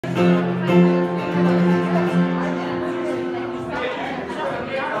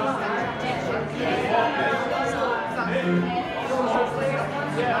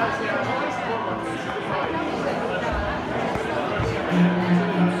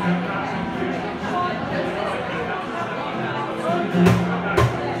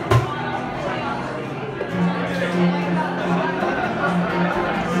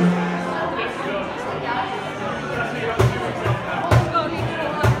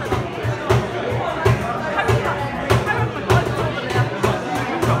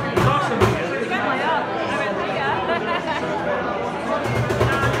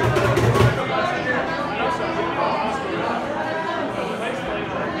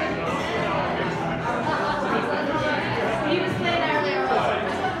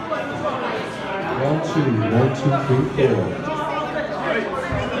One, two, three, four.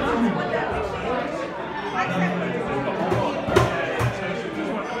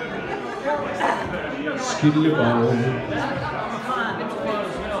 Skiddly ball.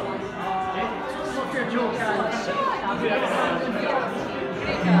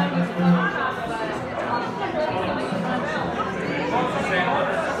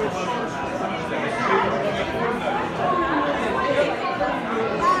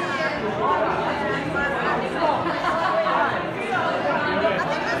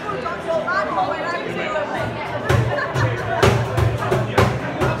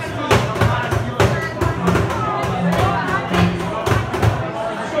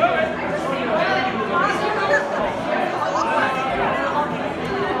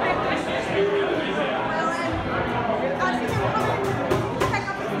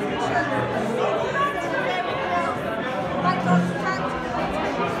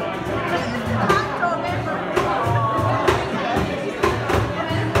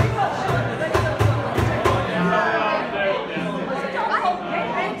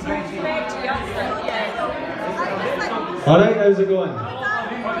 Alright, how's it going? I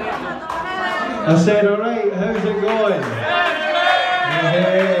said, alright, how's it going?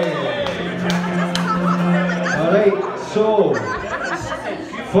 Hey. Alright, so,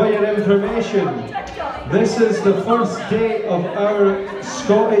 for your information, this is the first day of our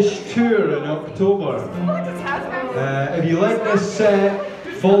Scottish tour in October. If you like this set,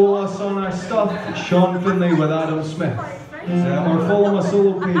 follow us on our stuff, Sean Findlay with Adam Smith. Or follow my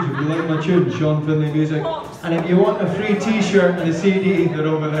solo page if you like my tune, Sean Findlay Music. And if you want a free t-shirt and a CD, they're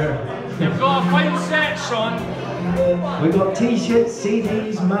over there. You've got a fine set, Sean. We've got t-shirts,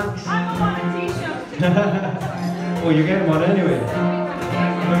 CDs, Max. I don't want a t-shirt. Oh, you're getting one anyway.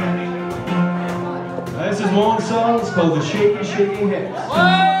 This is one song, it's called The Shaky Shaky Hips. Hey!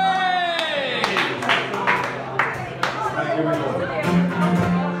 Right, here we go.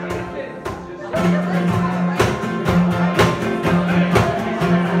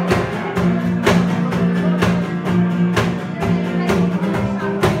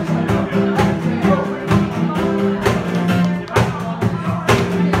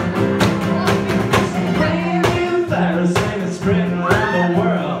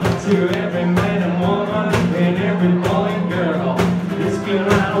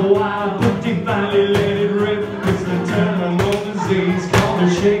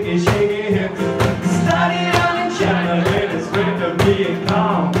 Shaky, shaky hips. Started out in China, then it spread to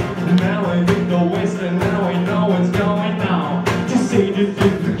Vietnam. Now we hit the West and now we know what's going on. To see the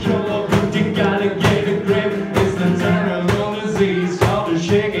different color, you gotta get a grip. It's the terminal disease called the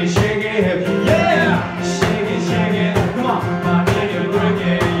shaky, shaky hip. Yeah! Shake it, come on, my baby, break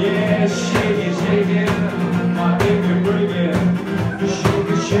it. Yeah, shake it, my baby, break it.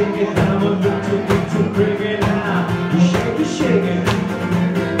 Shake it, I'm a little bit too break it now. Shake it.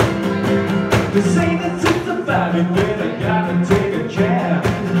 To say that it's about it, then I gotta take a jab.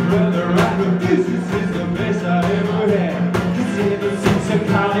 Brother, I refuse, this is the best I ever had. Cause ever since I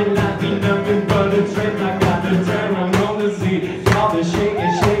caught it, I've been nothing but a trip. I got the terminal disease, called the shaky,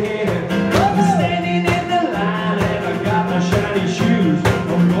 shaky hip. I'm standing in the line and I got my shiny shoes.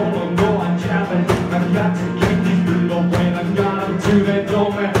 I'm gonna go on chopping, I got to keep these people when I got them to that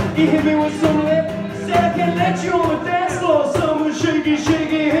doorman. He hit me with some lip, said I can't let you on the dance floor. Some shaky,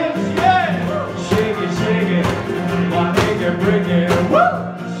 shaky hips, yeah! Shake it, my nigga break it. Woo!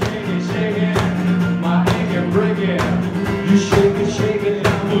 Shake it, my nigga break it. You shake it,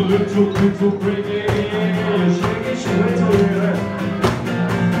 I'm a little break it. Shake it.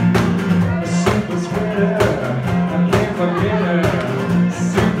 Super spreader, I can't forget her.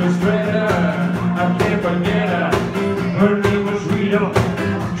 Super spreader, I can't forget her. Her name was Rita,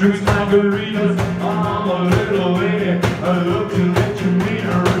 drinks margaritas. I'm a little lady, I love to let you meet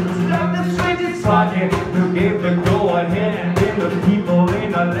her. It was like the sweetest pocket who gave the go ahead, and then the people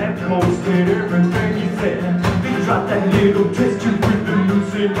in the left and coasted everything he said. He dropped that little test tube with the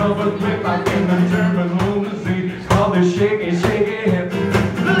lucid rubber grip. I came to terminal disease called the shaky, shaky hip.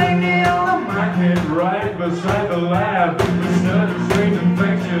 Lay me on my head right beside the lab. The sudden strange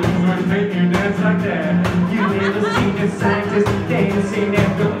infections which make you dance like that. You never seen a scientist dancing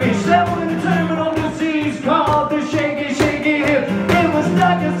after fish. That was a terminal disease called the shaky, shaky hip. It was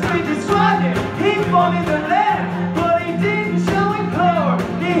not as we described it. He fought in the lab, but he didn't show it clear.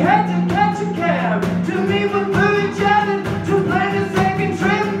 He had to catch a cab to meet with Booty Janet to plan the second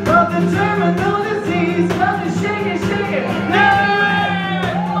trip of the terminal disease called the shaky, shaky. Now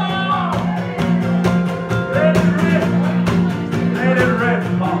let it rip. Let it rip.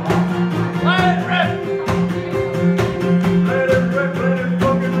 Let it rip. Let it rip. Let it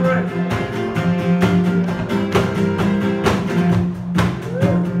fucking rip.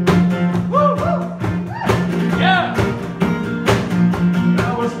 Woo woo. Yeah.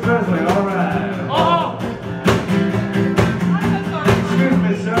 That was Findlay. All right. Oh. Excuse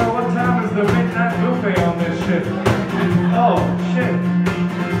me, sir. What time is the midnight buffet on this ship? Oh shit.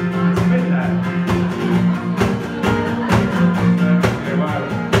 It's midnight. Okay, wow.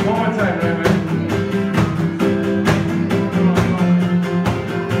 One more time, Raymond.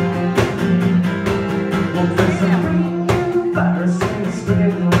 Well, there's a new virus and it's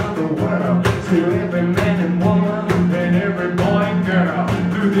spreading around the world to every man and woman and every boy and girl.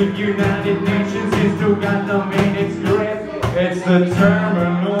 Through the United Nations, it's still got them in its grip. It's the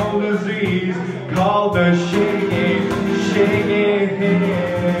terminal disease called the shaky, shaky hip.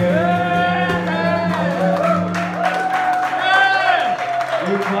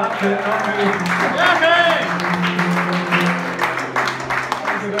 You clapped it on me.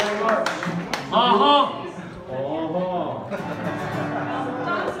 Thank you very much. Uh-huh.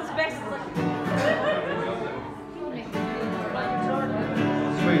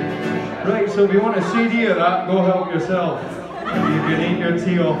 Sweet. Right, so if you want a CD of that, go help yourself. You can eat your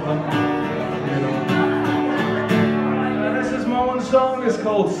tea off them. You know. This is my one song. It's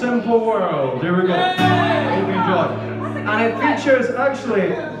called Simple World. Here we go. Hope you enjoy. And it features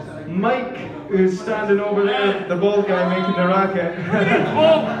actually Mike, who's standing over there, the bald guy making the racket.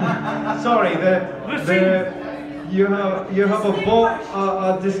 Sorry, you have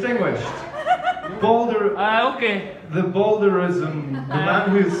a distinguished boulder. Okay. The boulderism, the man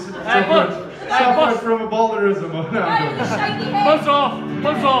who's suffered from a boulderism. Oh, no, Buzz off.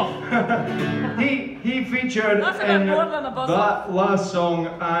 Buzz off. he featured in that last song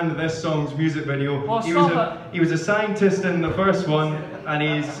and this song's music video. Oh, He was a scientist in the first one, and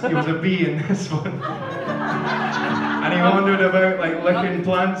he was a bee in this one. And he wandered about like licking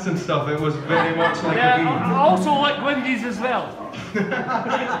plants and stuff. It was very much like a bee. I also like Wendy's as well.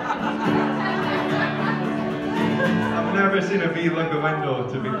 I've never seen a bee lick a window,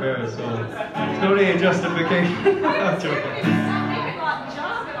 to be fair, so it's not really a justification. I'm joking.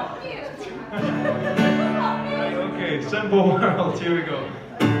 Okay, Simple World, here we go.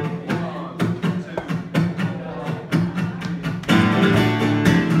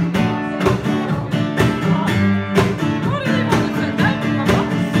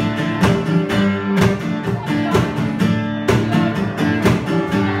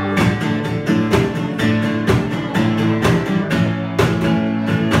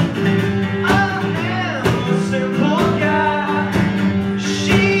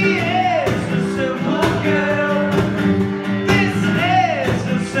 She is a simple girl. This is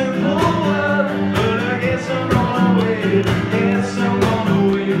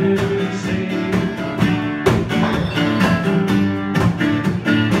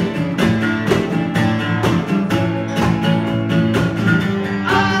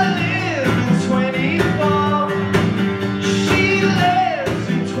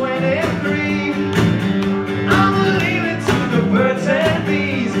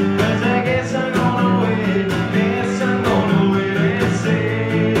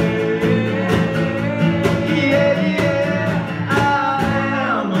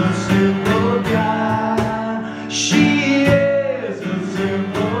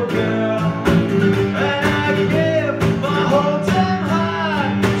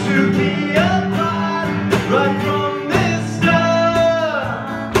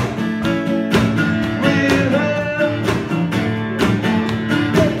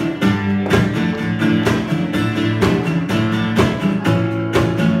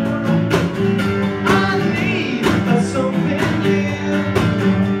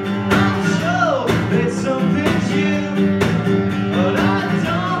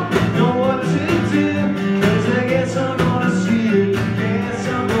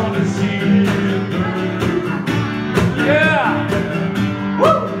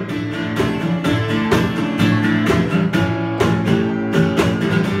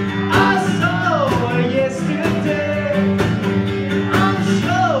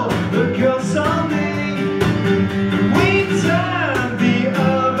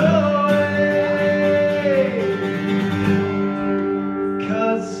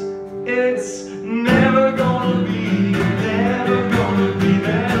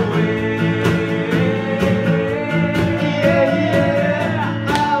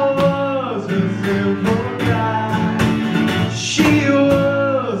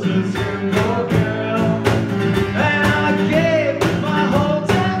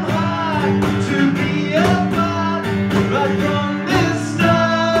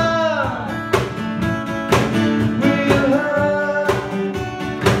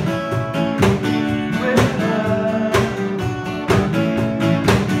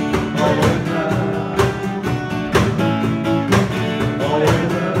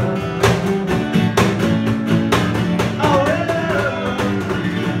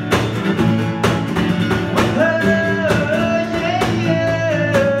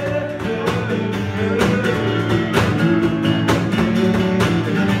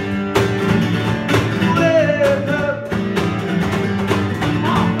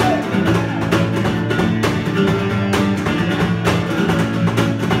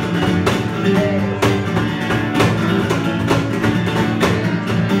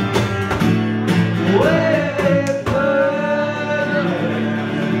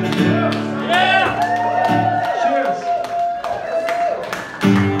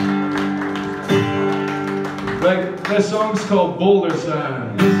called Boulder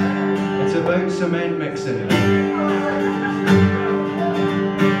Sound. It's about cement mixing.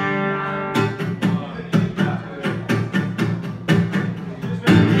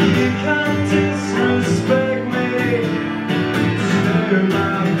 You can't disrespect me to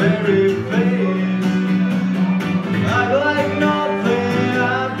my very face. I'd like nothing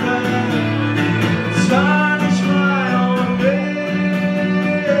happened. Tarnish my own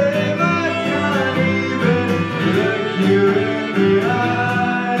name. I can't even look you in the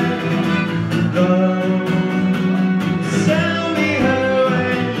eye. Tell me how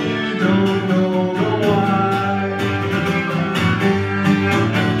and you don't know the why.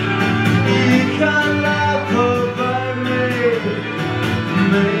 You can't laugh about me,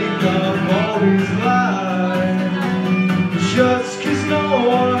 make up all these lies, just 'cause no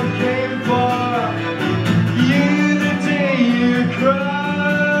one came for you the day you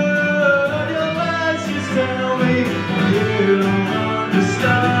cried. Your lies just tell me you don't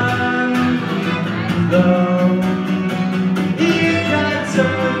understand. You can't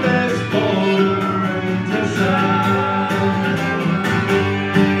turn this boulder into sand.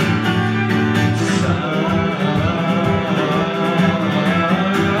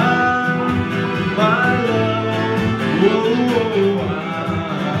 My love, whoa, whoa,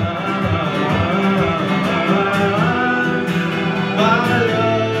 my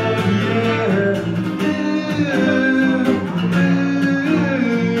love, yeah.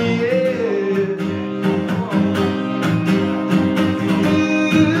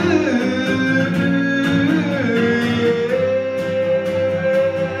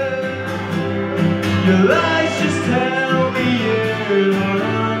 Your lies just tell me you don't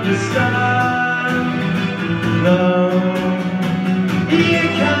understand. No, you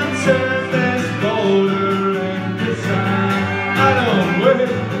can't turn this boulder into sand. I don't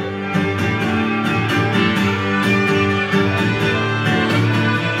wait.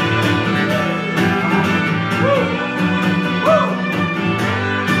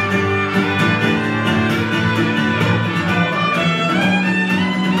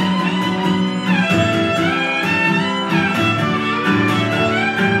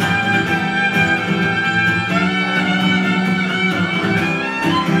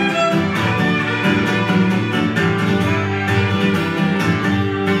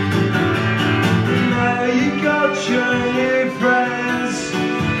 Your new friends,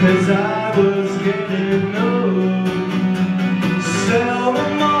 'cause I was getting old. Sell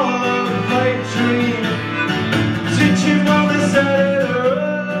them all a pipe dream, teach him on the side of the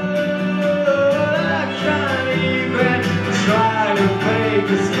road. I can't even try to fake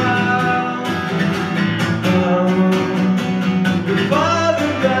a smile. Before the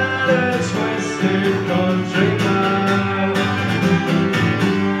better twisted country mile.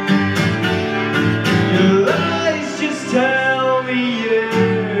 Your lies just tell me you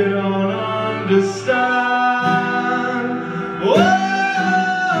don't understand. Whoa.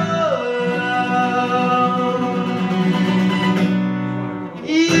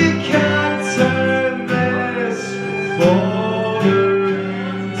 You can't turn this boulder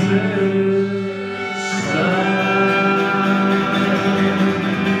into sand.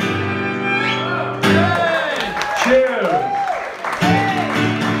 Cheers.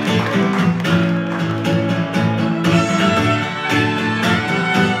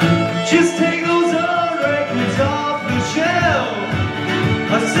 Just take those old records off the shelf.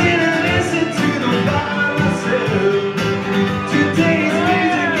 I've seen and listened to them by myself. Today's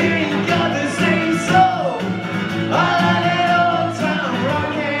music ain't got the same soul. I like that old time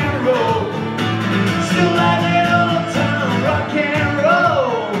rock and roll.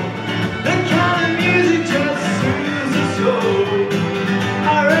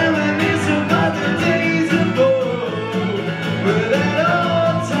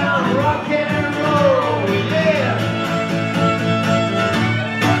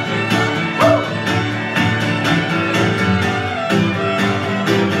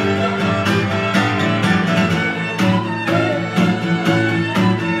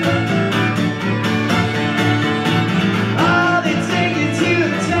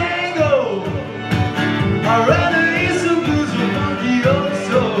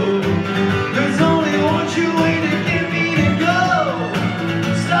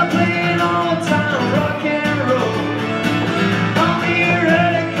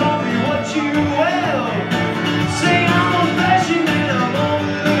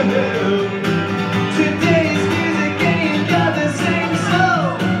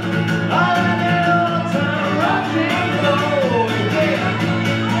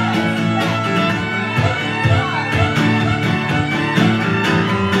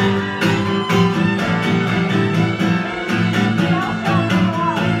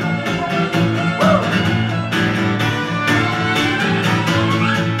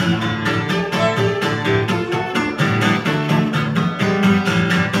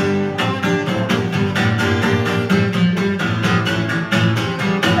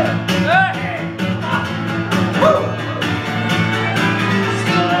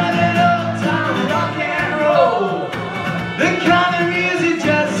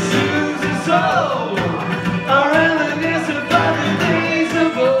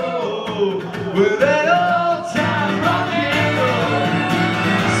 with that old time rock and roll.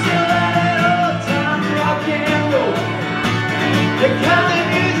 Still that old time rock and roll. The kind of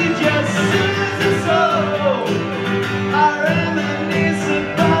music just soothes the soul. I reminisce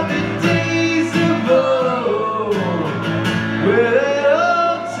about the days of old with that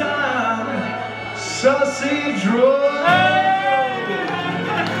old time sausage roll.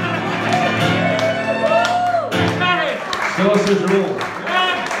 Sausage roll.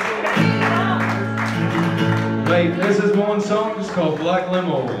 Wait, this is one song just called Black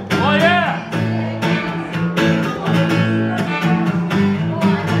Limo. Oh yeah!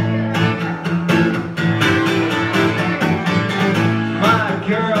 My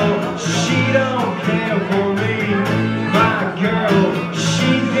girl, she don't care for me. My girl,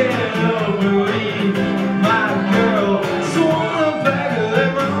 she can't over me. My girl, so wanna bag of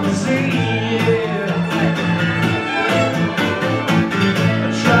limousine, yeah. I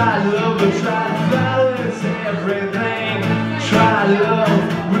tried love, I tried flowers, everything. Try love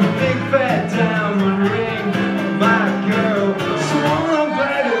with a big fat diamond ring. My girl, so wanna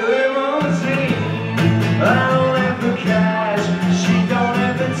bag of limousine. I don't have the cash, she don't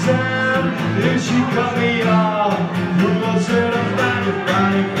have the time. If she cut me off, rules her to find a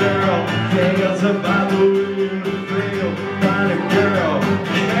fine girl. Cares about the way you feel. Find a girl,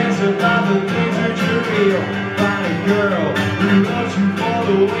 cares about the things that you feel. Find a girl who loves you for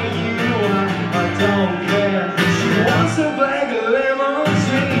the way you are. I don't care, she wants a bag of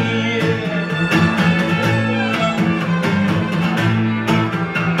limousine, yeah.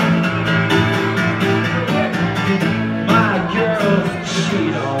 My girl, she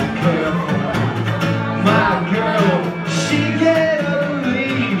don't care for me. My girl, she can't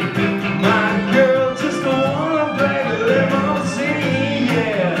leave. My girl just wanna bag a limousine,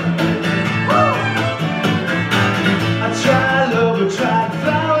 yeah. Woo! I tried love, I tried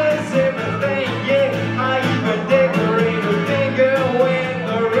flowers, everything, yeah. I even decorate a finger with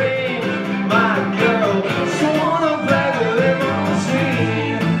the ring. My girl just wanna bag a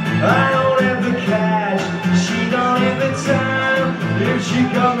limousine. I don't have the cash, she don't have the time. If she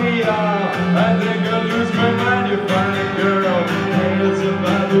cut me off, I think I'll lose my mind. You find a girl, cares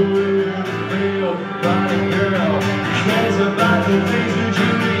about the way you feel. Find a girl, cares about the things that you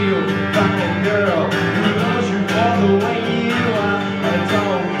feel. Find a girl who loves you for the way you are. I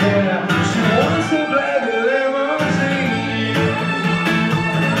don't care, she wants to bag a limousine.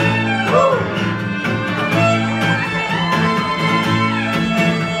 Woo!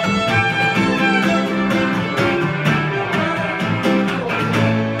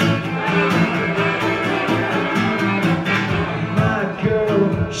 My girl,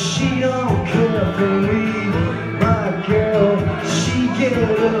 she don't care for me. My girl, she get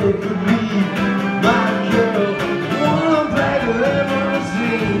up with me. My girl, wanna bag a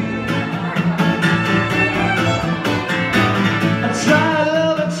limousine. I tried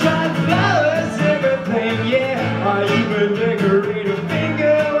love, I tried flowers, everything, yeah. I even decorate a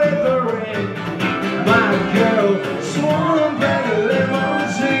finger with a ring. My girl, just wanna bag a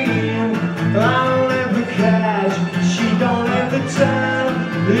limousine. I don't have the cash, she don't have the time.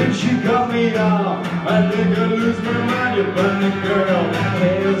 If she cut me off, I think I'll lose my mind. You find a girl,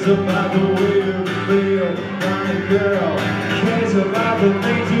 cares about the way you feel. Find a girl, cares about the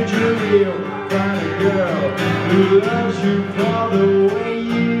things that you feel. Find a girl who loves you for the way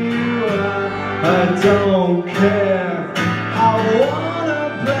you are. I don't care, I wanna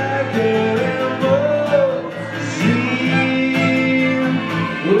back it and oh, yeah.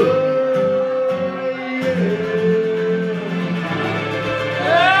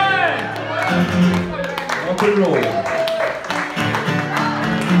 Rock and roll.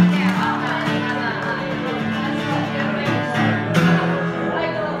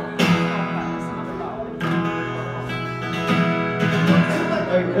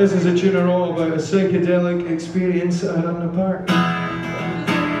 This is a tune all about a psychedelic experience at Upton Park.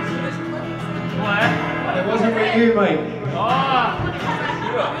 What? It wasn't with you, Mike. Oh!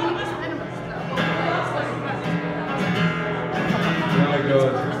 Oh my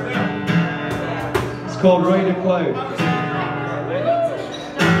God. It's called Ride a Cloud.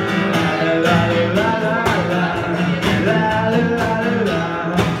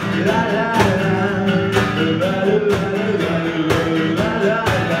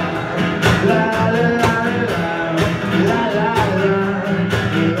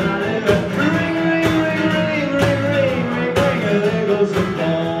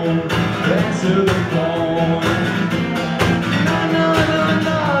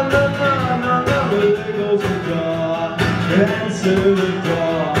 Answer the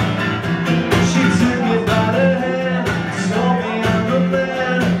door. She took me by the hand, told me I'm the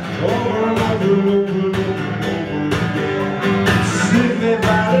man, over and over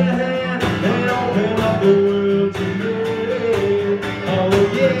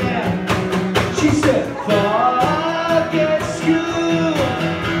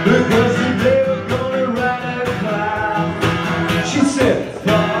because today we're gonna ride a cloud. She said,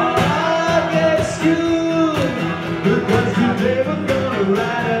 forget school, because today we're gonna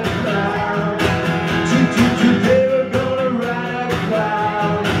ride a cloud. Today we're gonna ride a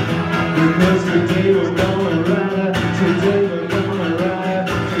cloud, because today we're gonna ride a, today we're gonna ride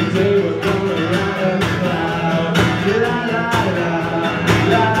a, today we're gonna ride a cloud. La la la,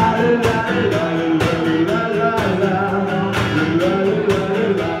 la la la la la la la.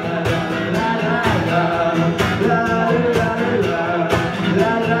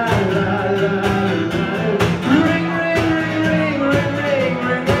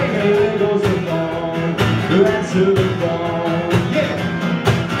 To the bone, yeah.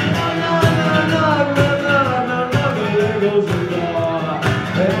 No, there goes the door,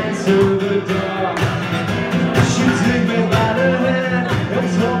 answer the door. She took me by the hand and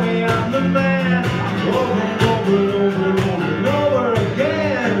told me I'm the man. Over and over and over and over and over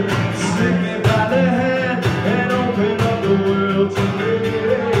again. Took me by the hand and opened up the world to me.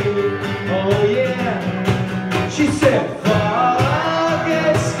 Oh yeah. She said,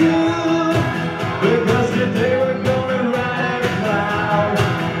 forget school, because today we're gonna ride a cloud.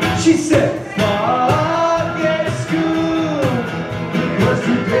 She said, forget school, because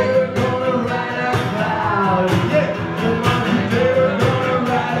today we're gonna ride a cloud. Yeah, come on, today we're gonna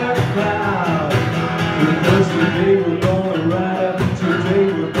ride a cloud. Because today we're gonna ride a, today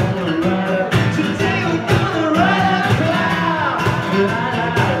we're gonna ride a, today we're gonna ride a cloud. La la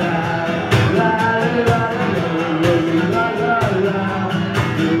la, la la la la la la la la la.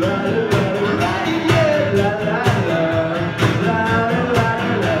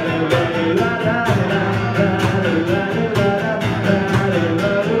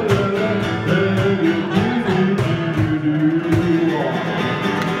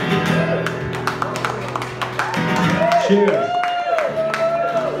 Cheers.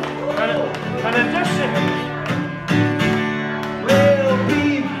 An addition. Well,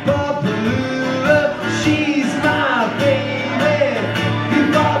 Be-Bop-Paloola, she's my baby.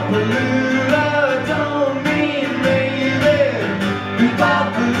 Be-Bop-Paloola don't mean maybe.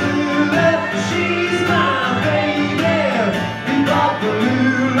 Be-Bop-Paloola, she's my baby.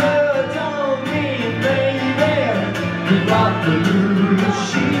 Be-Bop-Paloola don't mean maybe. Be-Bop-Paloola,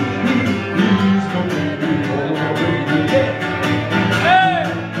 she's my baby.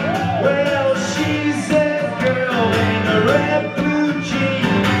 Well, she's a girl in a red blue jean.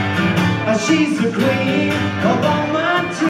 She's the queen of all my